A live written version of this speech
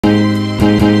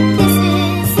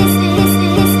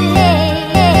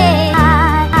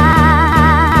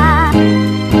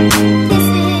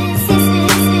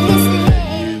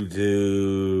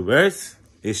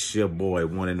It's your boy,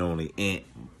 one and only Aunt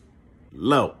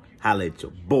Low. Holla at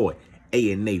your boy,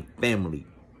 A&A Family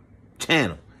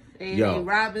Channel. A&A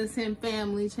Robinson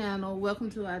Family Channel. Welcome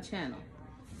to our channel.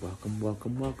 Welcome,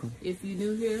 welcome, welcome. If you're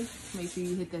new here, make sure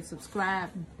you hit that subscribe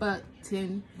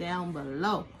button down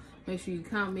below. Make sure you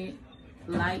comment,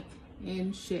 like,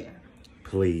 and share.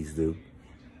 Please do.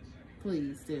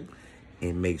 Please do.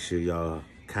 And make sure y'all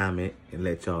comment and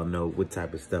let y'all know what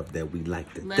type of stuff that we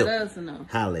like to do. Let us know.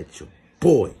 Holla at your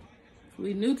boy.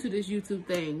 We new to this YouTube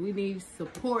thing. We need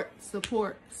support,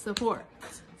 support, support.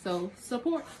 So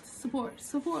support, support,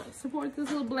 support, support this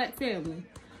little black family.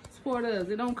 Support us.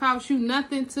 It don't cost you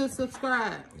nothing to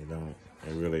subscribe. It don't.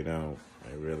 It really don't.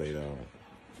 It really don't.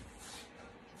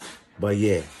 But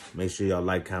yeah, make sure y'all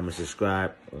like, comment,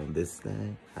 subscribe on this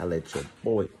thing. Holla at your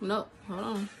boy. No, hold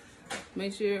on.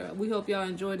 Make sure, we hope y'all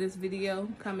enjoy this video.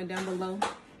 Comment down below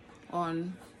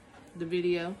on the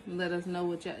video. Let us know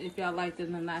what y'all, if y'all liked it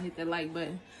or not. Hit that like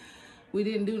button. We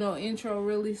didn't do no intro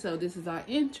really, so this is our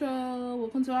intro.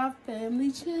 Welcome to our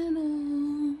family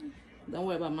channel. Don't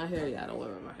worry about my hair, y'all. Don't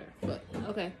worry about my hair. But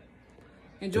okay,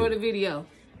 enjoy the video.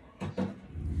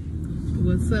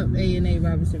 What's up, A&A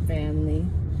Robinson family?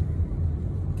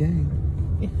 Gang.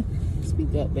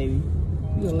 Speak up, baby.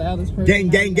 You the loudest person. Gang,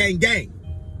 gang, gang, gang.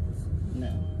 No,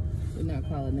 we're not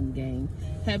calling them gang.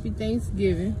 Happy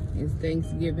Thanksgiving. It's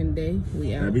Thanksgiving Day.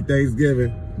 We out. Happy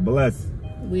Thanksgiving. Bless.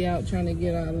 We out trying to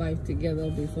get our life together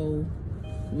before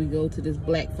we go to this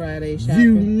Black Friday shopping.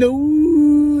 You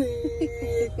know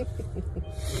it.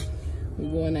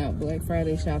 We're going out Black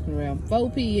Friday shopping around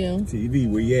 4 p.m. TV,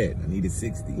 where you at? I need a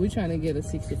 60. We're trying to get a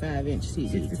 65-inch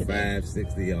TV 65, today.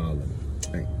 60, all of it.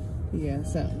 Hey. Yeah,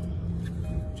 something.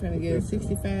 Trying to get a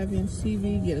 65-inch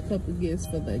TV, get a couple gifts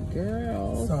for the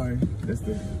girls. Sorry, that's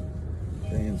the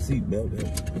damn seatbelt.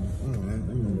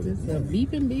 Just a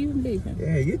beeping, beeping, beeping.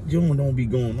 Yeah, your joint don't be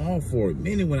going off for a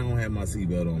minute when I don't have my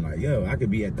seatbelt on. Like, yo, I could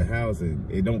be at the house and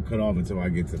it don't cut off until I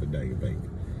get to the dang bank.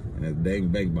 And the dang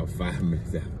bank about 5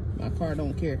 minutes out. My car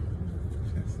don't care.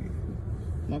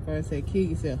 My car said, kill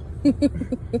yourself.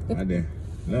 I did.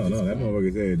 No, that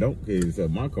motherfucker said, don't kill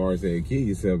yourself. My car said, kill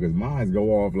yourself, because mine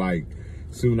go off like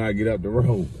soon I get up the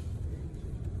road.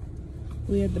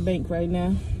 We at the bank right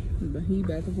now, but he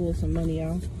about to pull some money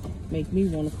out. Make me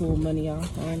want to pull money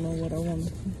off. I don't know what I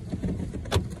want.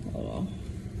 Hold on.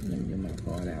 Let me get my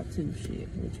card out too. Shit.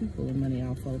 What you pulling money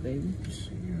out for, baby?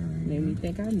 Made me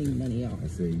think I need money off. I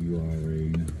say you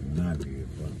already not here,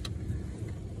 but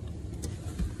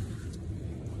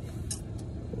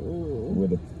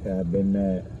would have been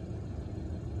that.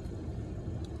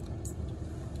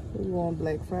 We're going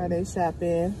Black Friday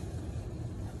shopping.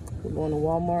 We're going to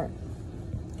Walmart.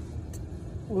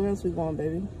 Where else we going,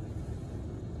 baby?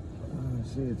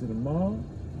 Shit, to the mall?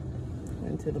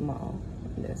 Into the mall.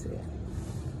 And that's it.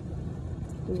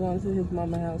 We're going to his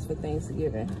mama's house for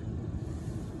Thanksgiving.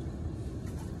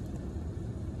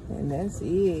 And that's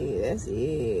it. That's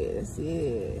it. That's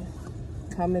it.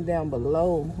 Comment down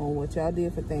below on what y'all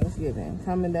did for Thanksgiving.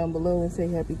 Comment down below and say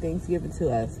Happy Thanksgiving to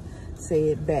us. Say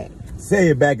it back. Say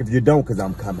it back if you don't, because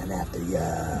I'm coming after ya.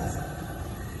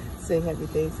 Say Happy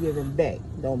Thanksgiving back.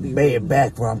 Don't be Bay it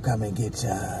back where I'm coming get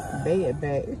ya. Bay it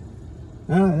back.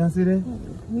 Huh? Did I say that?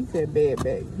 He said bay it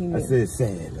back. I said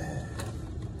say it back.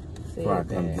 Say Before I it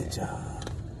come back. get ya.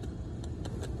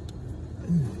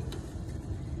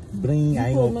 Bling, You I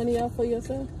ain't pull gonna... money out for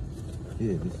yourself?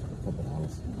 Yeah, just a couple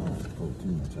dollars. I don't pull too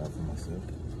much out for myself.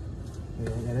 Yeah,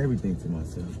 I got everything to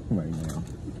myself right now.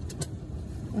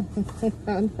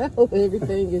 I know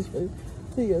everything is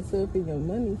for yourself and your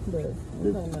money, but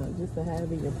you don't know, just to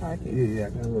have in your pocket. Yeah, I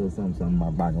got a little something in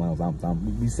my pocket.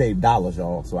 We save dollars,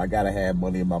 y'all, so I gotta have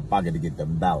money in my pocket to get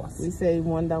them dollars. We save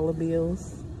 $1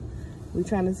 bills. We're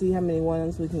trying to see how many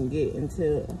ones we can get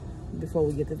before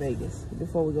we get to Vegas,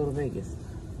 before we go to Vegas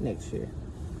next year.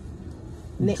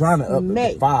 We're trying to up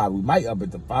it to 5. We might up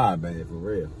it to 5, man, for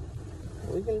real.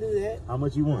 We can do that. How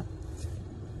much you want?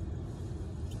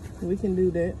 We can do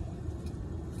that.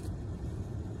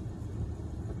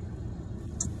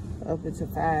 Up it to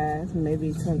 5,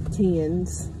 maybe some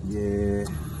 10s. Yeah.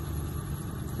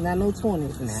 Not no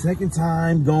 20s now. Second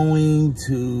time going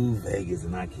to Vegas,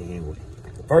 and I can't wait.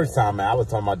 First time, man, I was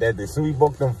talking about that thing. So we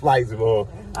booked them flights, bro.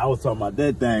 I was talking about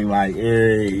that thing like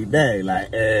every day,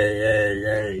 like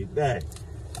every day.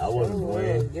 I wasn't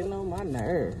playing. Getting on my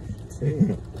nerves.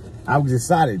 I was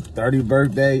excited. 30th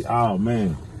birthday. Oh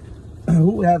man,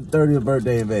 who would have 30th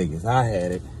birthday in Vegas? I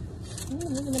had it. I'm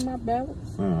looking at my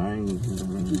balance. I ain't.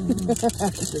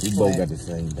 We both got the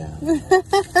same balance.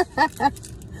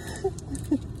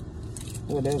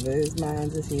 Whatever is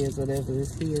mine is his. Whatever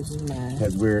is his is mine.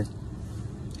 Cause we're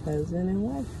Husband and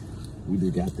wife. We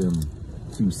just got them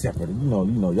two separate. You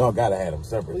know, y'all gotta have them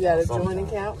separate. We got a joint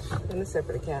account and a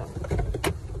separate account.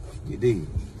 You did.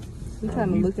 I'm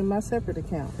trying to look at my separate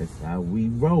account. That's how we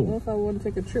roll. What if I want to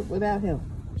take a trip without him?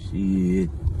 Shit.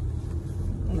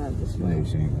 Not just She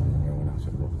ain't going nowhere without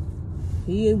your boy.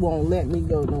 He won't let me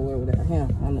go nowhere without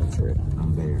him on no trip.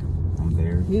 I'm there.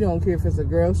 He don't care if it's a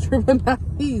girl's trip or not.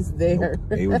 He's there. Nope.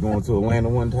 They was going to Atlanta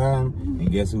one time,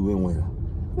 and guess who went with him?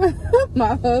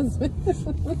 My husband.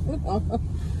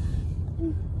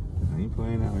 I ain't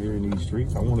playing out here in these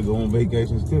streets. I want to go on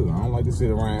vacations too. I don't like to sit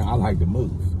around. I like to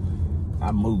move.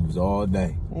 I moves all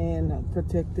day. And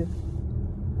protective.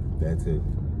 That's it.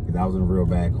 Because I was in a real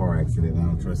bad car accident. I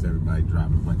don't trust everybody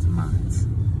driving a bunch of mines.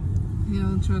 He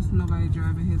don't trust nobody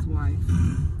driving his wife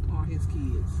or his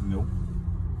kids. Nope.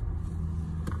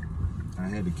 I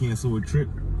had to cancel a trip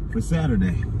for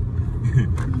Saturday.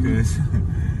 Because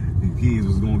the kids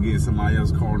was going to get somebody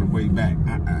else's car on the way back.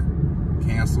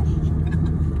 Cancel.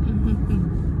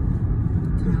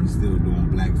 Because we still doing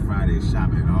Black Friday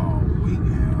shopping all week.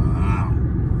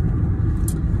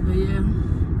 But yeah,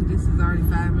 this is already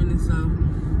 5 minutes, so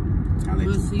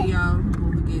we'll see y'all when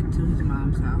we get to his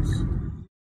mom's house.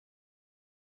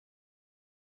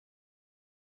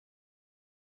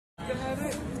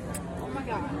 Oh my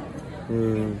God.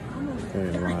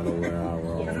 Can't ride over where I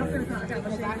roll.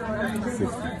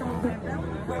 65.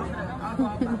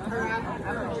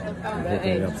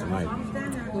 Hey, Up tonight.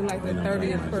 we're like the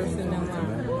 30th person in line.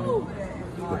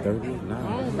 The 30th? No.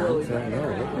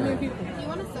 How many people?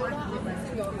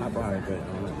 I probably bet.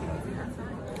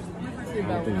 See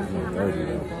about 30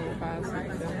 though. 5, 6,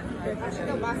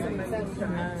 7, 8,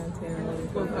 9, 10,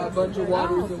 11, a bunch of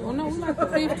waters. Oh no, we're like the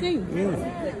 15th. Yeah.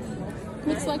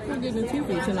 Looks like we're getting a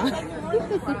TV tonight.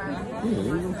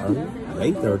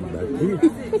 8:30 back here.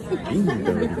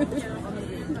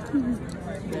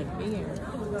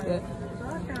 8:30.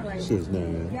 Shit's not.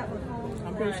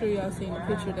 I'm pretty sure y'all seen the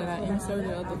picture that I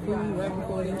inserted of the food right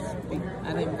before this.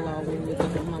 I didn't vlog when we was at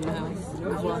my mama's house. I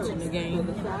was watching the game.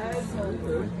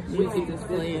 Music is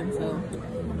playing, so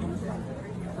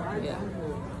yeah.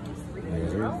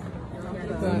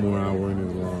 One more hour in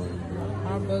this long.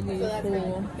 Our buggy is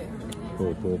full.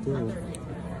 Pull.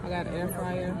 I got an air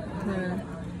fryer, printer.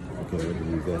 Okay, what do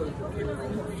you got?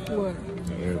 What?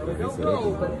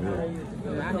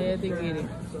 I had to get it.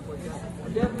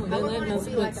 They're letting us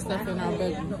put stuff in our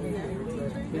buggy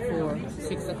before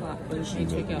 6 o'clock, but she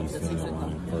check out at 6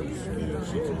 o'clock.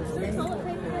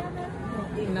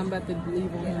 And I'm about to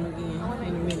leave on him again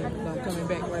in a minute, so I'm coming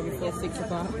back right before 6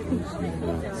 o'clock.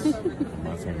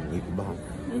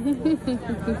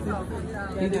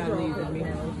 He's not leaving me.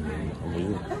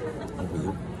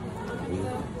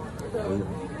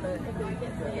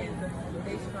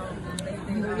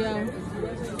 Yeah.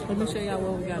 Let me show y'all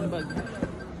what we got in the buggy.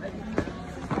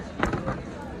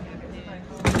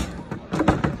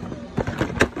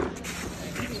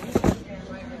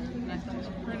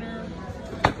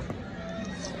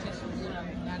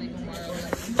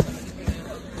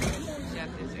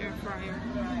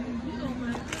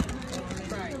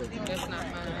 That's not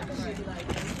mine.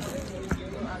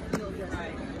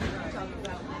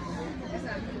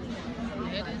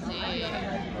 That is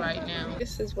it right now.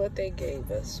 This is what they gave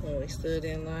us when we stood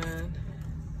in line.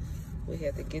 We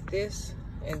had to get this,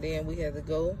 and then we had to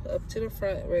go up to the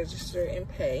front, register, and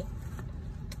pay.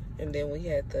 And then we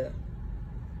had to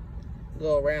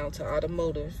go around to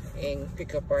automotive and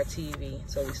pick up our TV.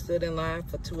 So we stood in line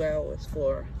for 2 hours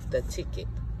for the ticket,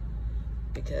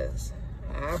 because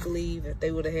I believe if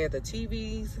they would have had the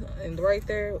TVs and right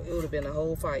there, it would have been a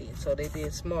whole fight. So they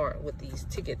did smart with these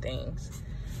ticket things.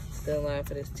 Still in line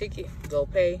for this ticket, go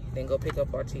pay, then go pick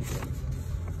up our TV.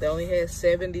 They only had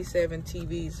 77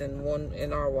 TVs in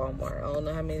our Walmart. I don't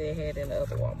know how many they had in the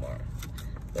other Walmart,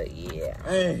 but yeah.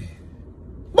 Hey,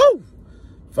 woo!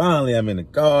 Finally, I'm in the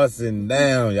car sitting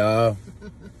down, y'all.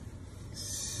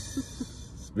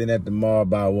 It's been at the mall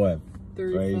about what?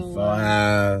 3, 4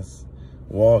 hours.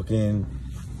 Walking.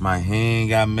 My hand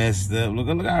got messed up. Look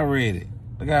how red it.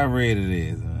 Look how red it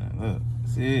is. Look,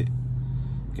 see it?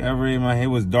 Look how red my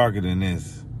hand was darker than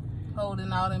this.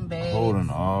 Holding all them bags. Holding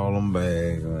all them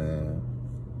bags, man.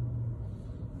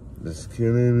 It's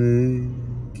killing me.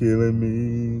 Killing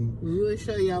me. We will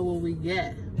show y'all what we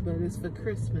got, but it's for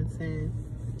Christmas and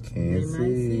can't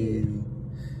see.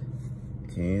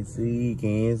 Can't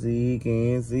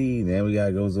see. Then we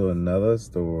gotta go to another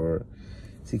store.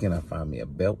 See, can I find me a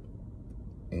belt?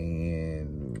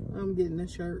 And I'm getting a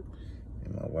shirt.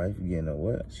 And my wife getting a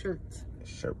what? Shirt. A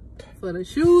shirt. For the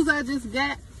shoes I just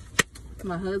got,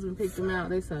 my husband picked them out.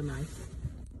 They so nice.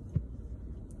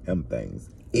 Them things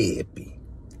epic.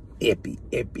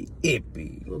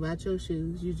 Ippy. What about your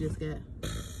shoes you just got?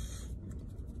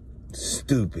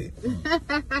 Stupid.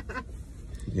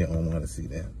 You don't want to see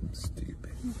that. Stupid.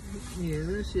 Yeah,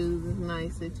 those shoes is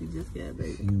nice that you just got,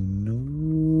 baby. You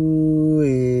know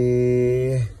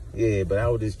it. Yeah, but I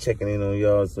was just checking in on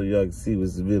y'all so y'all can see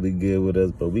what's really good with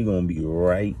us. But we gonna be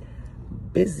right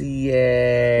busy.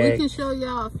 We can show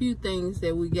y'all a few things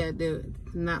that we got that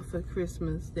not for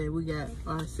Christmas, that we got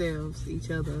ourselves, each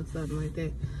other, or something like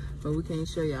that. But we can't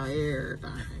show y'all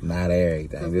everything. Not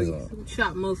everything. This one. We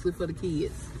shop mostly for the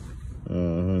kids.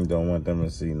 Don't want them to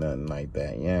see nothing like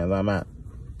that. Yeah, I'm out.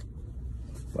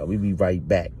 But we be right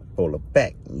back for the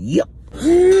fact. Yep.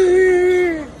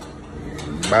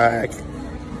 Back.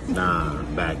 Nah,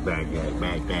 back.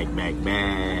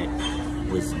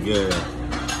 What's good?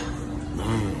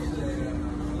 Man.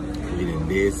 We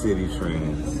did city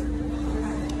trends.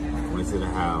 Went to the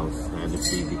house, had to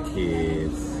feed the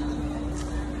kids.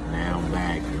 Now I'm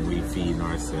back and we feeding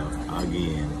ourselves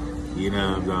again. You know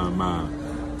what I'm talking about?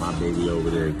 My baby over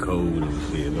there cold and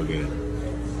shit. Look at it.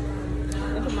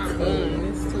 Look at my bun.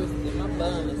 It's twisted. My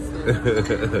bun is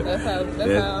twisted. That's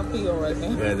how I feel right now.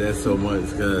 Yeah, that's so much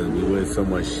because we went so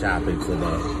much shopping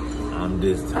today. I'm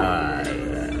just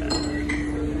tired.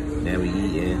 Now we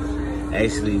eating.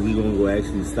 Actually, we gonna go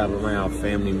stop around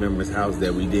family members' house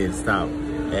that we didn't stop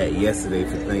at yesterday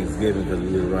for Thanksgiving because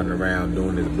we were running around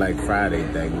doing this Black Friday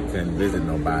thing. We couldn't visit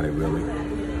nobody really.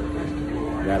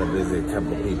 Gotta visit a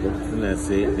couple of people, and that's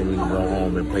it. Then we can go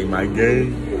home and play my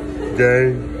game.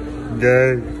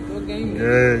 What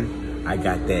game? I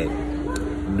got that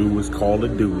newest Call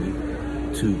of Duty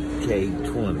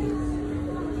 2K20.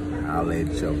 I'll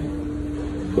let you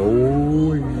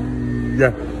boy.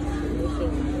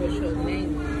 What's your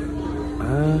name?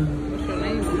 What's your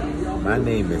name? My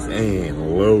name is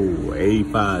Ann Low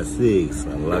 856.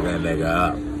 Look that nigga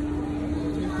up.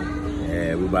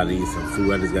 Yeah, we about to eat some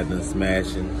food. I just got done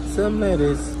smashing some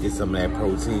lettuce. Get some of that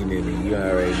protein in me. You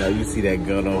already know. You see that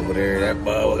gun over there. That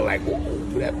boy, like,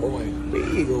 whoa, that boy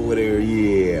big over there.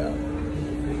 Yeah.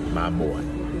 My boy.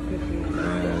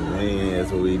 Man,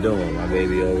 that's what we doing. My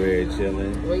baby over here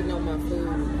chilling. Waiting on my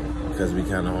food. Because we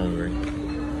kind of hungry.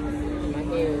 My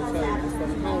hair is hurting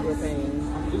from hunger pains.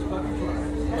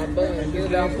 My bun. Get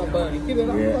it off my bun. Get it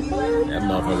off my bun. That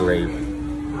motherfucker ready.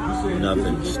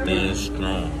 Nothing. Stand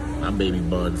strong. My baby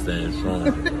bun standing strong.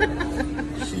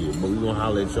 Shit, but we gonna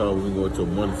holler at y'all when we go to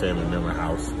one family member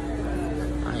house. We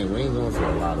ain't going to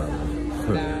a lot of them.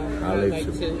 Nah, I'll I let like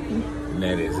you. to.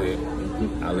 That is it.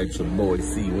 I'll let your boy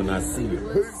see when I see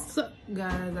it. So,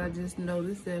 guys, I just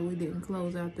noticed that we didn't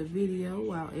close out the video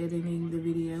while editing the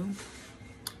video.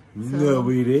 No,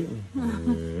 we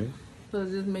didn't. So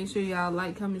just make sure y'all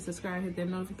like, comment, subscribe, hit that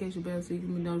notification bell so you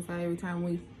can be notified every time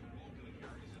we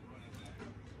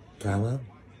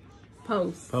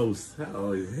post. Oh,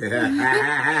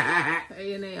 yeah.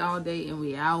 A&A all day and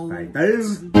we out. Like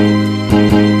this.